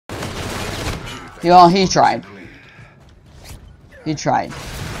Well, he tried. He tried.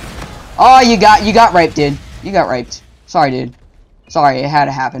 Oh, you got raped, dude. You got raped. Sorry, dude. Sorry, it had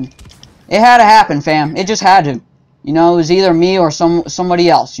to happen. It had to happen, fam. It just had to. You know, it was either me or somebody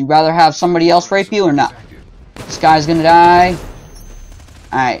else. You'd rather have somebody else rape you or not? This guy's gonna die.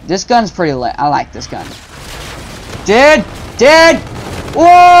 Alright, this gun's pretty lit. I like this gun. Dude! Dude!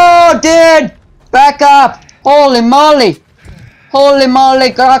 Whoa, dude! Back up! Holy moly! Holy moly,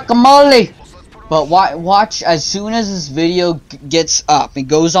 guacamole! But watch, as soon as this video gets up, it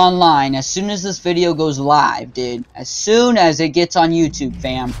goes online, as soon as this video goes live, dude, as soon as it gets on YouTube,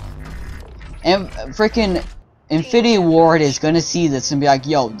 fam, and freaking Infinity Ward is gonna see this and be like,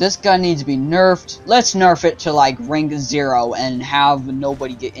 yo, this gun needs to be nerfed, let's nerf it to like rank 0 and have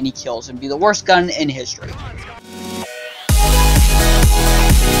nobody get any kills and be the worst gun in history.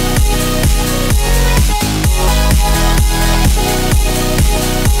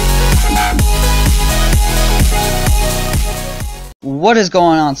 What is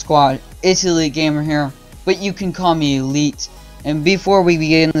going on, squad? It's Elite Gamer here, but you can call me Elite. And before we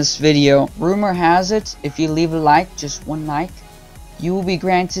begin this video, rumor has it, if you leave a like, just one like, you will be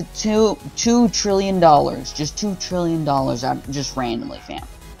granted $2 trillion, just $2 trillion, just randomly, fam.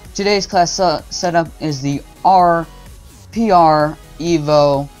 Today's class setup is the RPR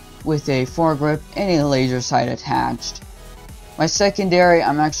Evo with a foregrip and a laser sight attached. My secondary,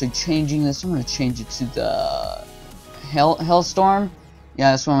 I'm actually changing this. I'm going to change it to the Hellstorm.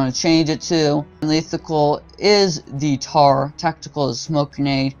 Yeah, that's what I'm going to change it to. Lethal is the TAR. Tactical is Smoke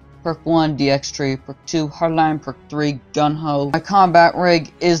Grenade. Perk 1, DX Tree. Perk 2, Hardline. Perk 3, Gun Ho. My combat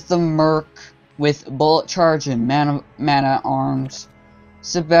rig is the Merc with Bullet Charge and mana arms.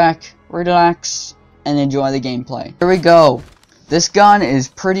 Sit back, relax, and enjoy the gameplay. Here we go. This gun is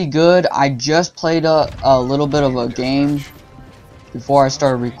pretty good. I just played a little bit of a game before I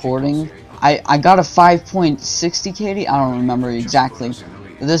started recording. I got a 5.60 KD, I don't remember exactly.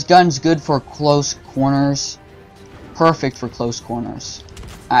 But this gun's good for close corners. Perfect for close corners.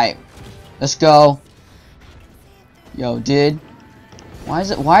 Alright, let's go. Yo, dude.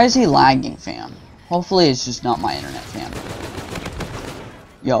 Why is he lagging, fam? Hopefully it's just not my internet, fam.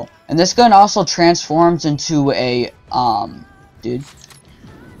 Yo, and this gun also transforms into a, Did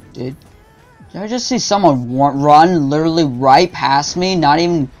I just see someone run literally right past me, not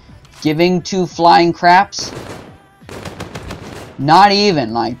even giving two flying craps? Not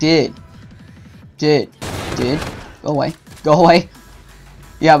even, like, did. Go away.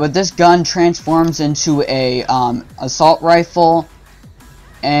 Yeah, but this gun transforms into a assault rifle,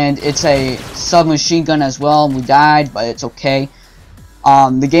 and it's a submachine gun as well. We died, but it's okay.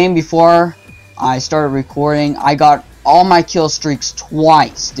 The game before I started recording, I got all my kill streaks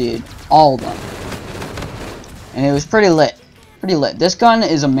twice, dude. All of them. And it was pretty lit. This gun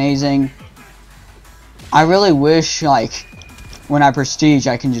is amazing. I really wish, like, when I prestige,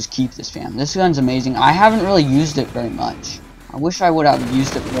 I can just keep this, fam. This gun's amazing. I haven't really used it very much. I wish I would have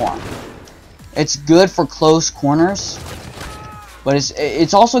used it more. It's good for close corners, but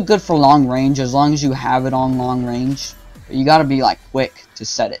it's also good for long range, as long as you have it on long range. But you gotta be, like, quick to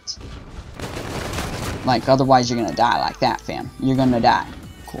set it. Like, otherwise you're gonna die like that, fam. You're gonna die.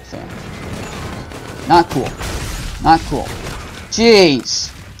 Cool, fam. Not cool.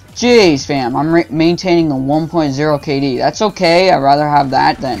 Jeez, fam. I'm maintaining the 1.0 KD. That's okay. I'd rather have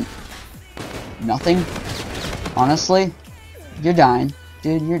that than nothing. Honestly, you're dying,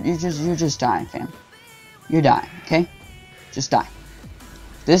 dude. You're just dying, fam. You're dying. Okay, just die.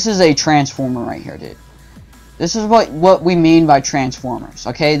 This is a transformer right here, dude. This is what we mean by transformers.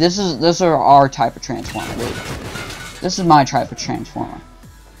 Okay, this is our type of transformer, dude. This is my type of transformer,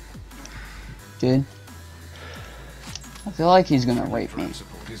 dude. I feel like he's gonna rape me,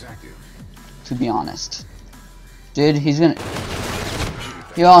 to be honest. Dude, he's gonna...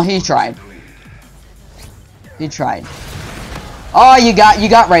 Well, he tried. Oh, you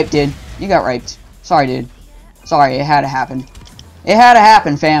got raped, dude. You got raped. Sorry, dude. Sorry, it had to happen. It had to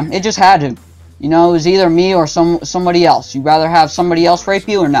happen, fam. It just had to. You know, it was either me or somebody else. You'd rather have somebody else rape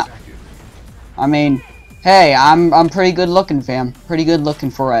you or not? I mean, hey, I'm pretty good looking, fam. Pretty good looking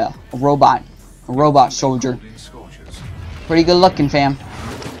for a robot soldier. Pretty good looking, fam.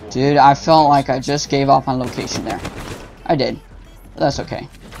 Dude, I felt like I just gave off my location there. I did. But that's okay.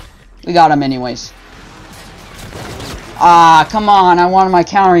 We got him anyways. Ah, come on. I wanted my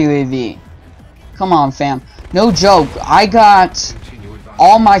counter UAV. Come on, fam. No joke. I got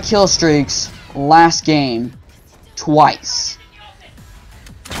all my kill streaks last game twice.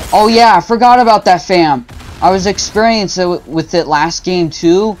 Oh yeah, I forgot about that, fam. I was experiencing with it last game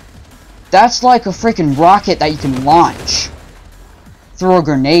too. That's like a freaking rocket that you can launch. threw a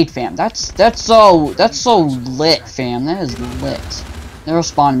grenade, fam. That's so lit, fam. That is lit. They're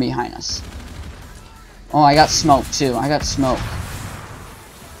respawning behind us. Oh, I got smoke too. I got smoke.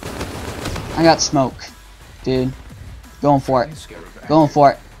 I got smoke, dude. Going for it. Going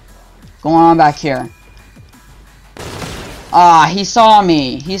for it. Going on back here. Ah, he saw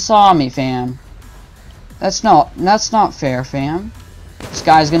me. He saw me, fam. That's not fair, fam. This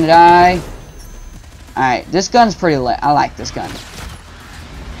guy's gonna die. Alright, this gun's pretty lit. I like this gun.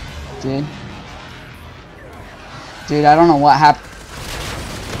 Dude. Dude, I don't know what happened.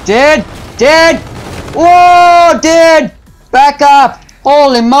 Dude! Dude! Whoa, dude! Back up!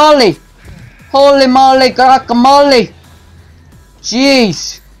 Holy moly! Holy moly, guacamole!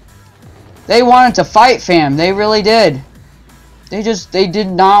 Jeez! They wanted to fight, fam. They really did. They did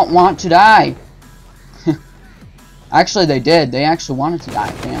not want to die. Actually, they did. They actually wanted to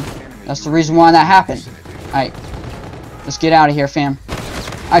die, fam. That's the reason why that happened. Alright. Let's get out of here, fam.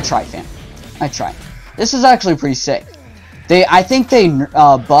 I tried, fam. I tried. This is actually pretty sick. I think they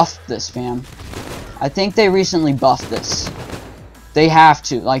buffed this, fam. I think they recently buffed this. They have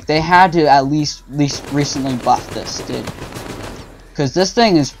to. Like, they had to at least recently buff this, dude. Because this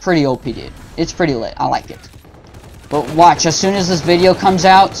thing is pretty OP, dude. It's pretty lit. I like it. But watch, as soon as this video comes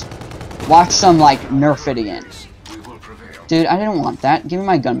out, watch them, like, nerf it again. Dude, I didn't want that. Give me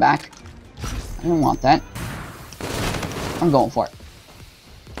my gun back. I didn't want that. I'm going for it.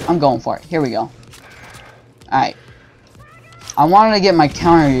 I'm going for it. Here we go. Alright. I wanted to get my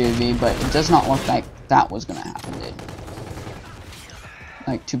counter UAV, but it does not look like that was gonna happen, dude.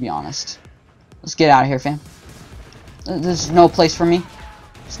 Like, to be honest. Let's get out of here, fam. There's no place for me.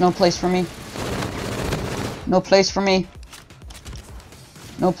 There's no place for me. No place for me.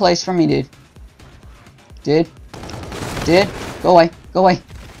 No place for me, dude. Dude. Dude. Go away. Go away.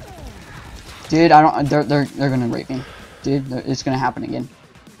 Dude, I don't. They're gonna rape me. Dude, it's gonna happen again.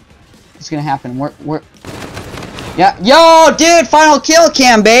 It's gonna happen. We're. Yeah. Yo, dude. Final kill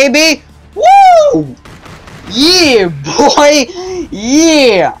cam, baby. Woo! Yeah, boy.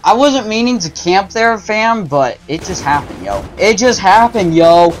 Yeah. I wasn't meaning to camp there, fam, but it just happened, yo. It just happened,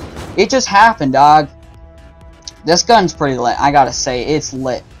 yo. It just happened, dog. This gun's pretty lit. I gotta say, it's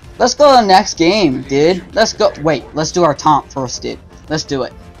lit. Let's go to the next game, dude. Let's go. Wait, let's do our taunt first, dude. Let's do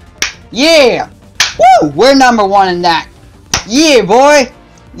it. Yeah! Woo! We're #1 in that. Yeah, boy!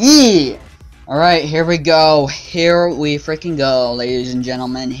 Yeah! Alright, here we go. Here we freaking go, ladies and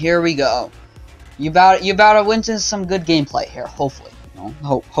gentlemen. Here we go. You about to witness some good gameplay here, hopefully. You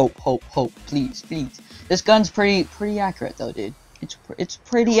know? Hope. Please, please. This gun's pretty accurate, though, dude. It's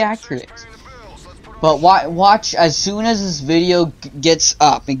pretty accurate. But watch, as soon as this video gets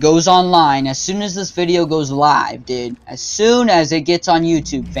up, it goes online, as soon as this video goes live, dude, as soon as it gets on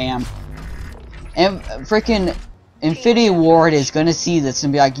YouTube, fam, and freaking Infinity Ward is gonna see this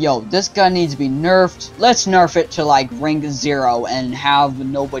and be like, yo, this gun needs to be nerfed, let's nerf it to, like, rank 0 and have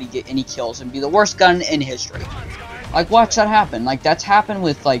nobody get any kills and be the worst gun in history. Like, watch that happen. Like, that's happened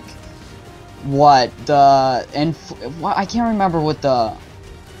with, like, what, I can't remember what the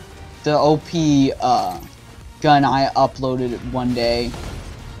OP gun I uploaded one day.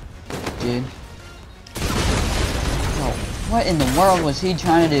 Dude. Bro, what in the world was he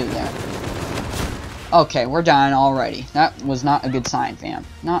trying to do there? Okay, we're dying already. That was not a good sign, fam.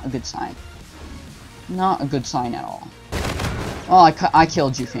 Not a good sign. Not a good sign at all. Oh, I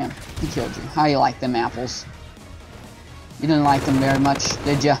killed you, fam. I killed you. How you like them apples? You didn't like them very much,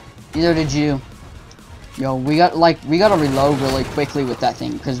 did ya? Neither did you. Yo, we gotta reload really quickly with that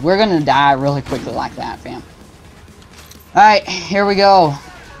thing, because we're gonna die really quickly like that, fam. Alright, here we go.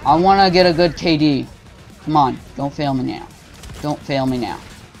 I wanna get a good KD. Come on, don't fail me now. Don't fail me now.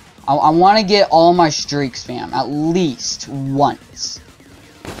 I wanna get all my streaks, fam, at least once.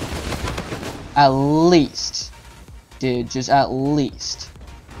 At least. Dude, just at least.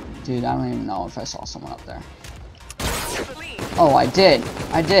 Dude, I don't even know if I saw someone up there. Oh, I did.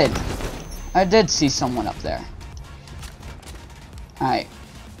 I did see someone up there. Alright.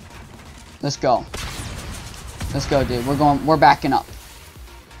 Let's go. Let's go, dude. We're backing up.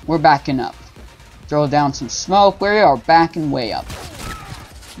 We're backing up. Throw down some smoke. We are backing way up.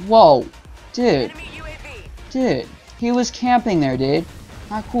 Whoa. Dude. Dude. He was camping there, dude.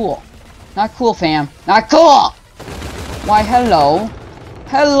 Not cool. Not cool, fam. Not cool! Why, hello.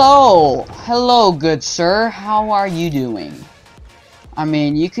 Hello. Hello, good sir. How are you doing? I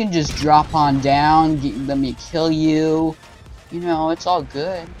mean, you can just drop on down, let me kill you. You know, it's all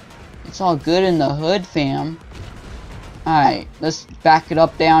good. It's all good in the hood, fam. Alright, let's back it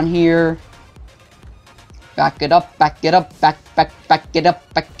up down here. Back it up, back it up, back it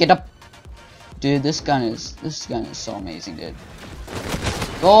up, back it up. Dude, this gun is so amazing, dude.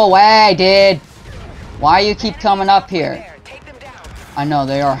 Go away, dude. Why you keep coming up here? I know,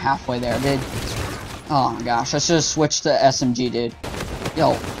 they are halfway there, dude. Oh my gosh, I should have switched to SMG, dude.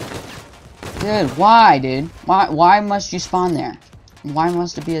 Yo. Dude, why, dude? Why must you spawn there? Why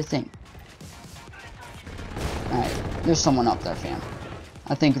must it be a thing? Alright, there's someone up there, fam.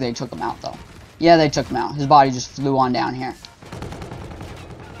 I think they took him out, though. Yeah, they took him out. His body just flew on down here.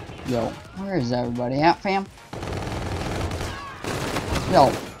 Yo, where is everybody at, fam?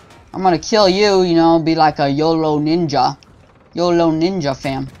 Yo, I'm gonna kill you, you know, be like a YOLO ninja. YOLO ninja,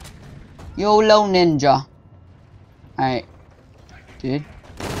 fam. YOLO ninja. Alright. Dude.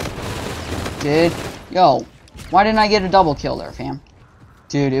 Yo. Why didn't I get a double kill there, fam?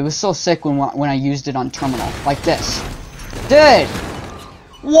 Dude, it was so sick when I used it on terminal. Like this. Dude!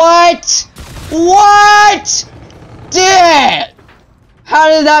 What? What? Dude! How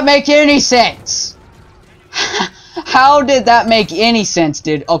did that make any sense? How did that make any sense,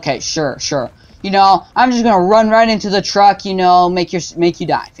 dude? Okay, sure. You know, I'm just gonna run right into the truck, you know, make you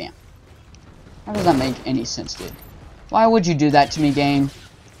die, fam. How does that make any sense, dude? Why would you do that to me, game?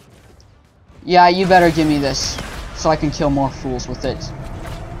 Yeah, you better give me this, so I can kill more fools with it.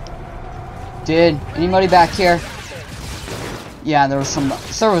 Dude, anybody back here? Yeah, there was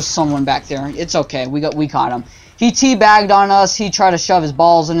someone back there. It's okay, we caught him. He teabagged on us. He tried to shove his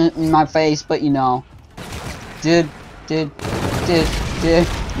balls in my face, but you know, dude. No, dude.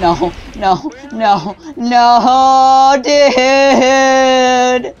 No,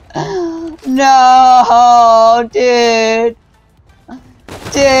 dude.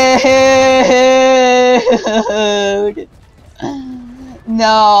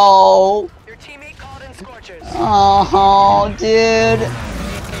 No. Your teammate called in scorchers. Oh, dude.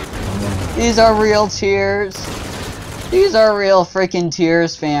 These are real tears. These are real freaking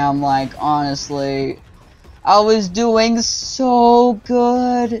tears, fam. Like, honestly. I was doing so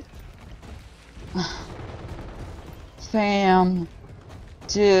good. Fam.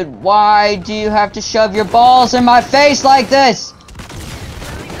 Dude, why do you have to shove your balls in my face like this?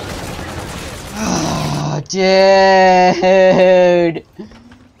 Dude.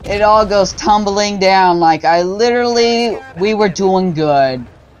 It all goes tumbling down. Like, we were doing good.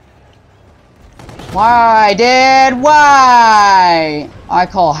 Why, dude? Why? I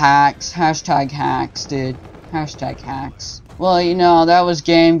call hacks. Hashtag hacks, dude. Hashtag hacks. Well, you know, that was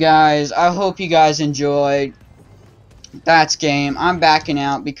game, guys. I hope you guys enjoyed. That's game. I'm backing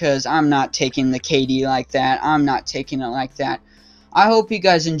out because I'm not taking the KD like that. I'm not taking it like that. I hope you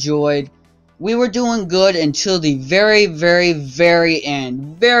guys enjoyed. We were doing good until the very, very, very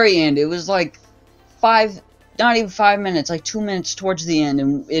end. Very end. It was like not even 5 minutes, like 2 minutes towards the end,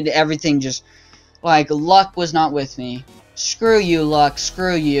 and everything just, like, luck was not with me. Screw you, luck.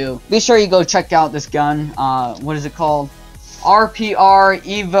 Screw you. Be sure you go check out this gun. What is it called? RPR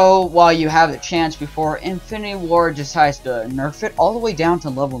Evo while you have the chance before Infinity Ward decides to nerf it all the way down to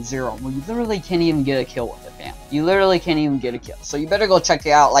level 0. Well, you literally can't even get a kill with it, fam. You literally can't even get a kill. So you better go check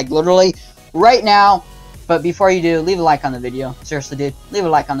it out, like, literally right now. But before you do, leave a like on the video. Seriously, dude. Leave a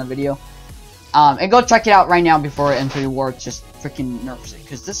like on the video. And go check it out right now before Infinity Ward just freaking nerfs it.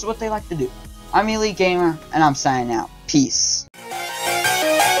 Because this is what they like to do. I'm Elite Gamer, and I'm signing out. Peace.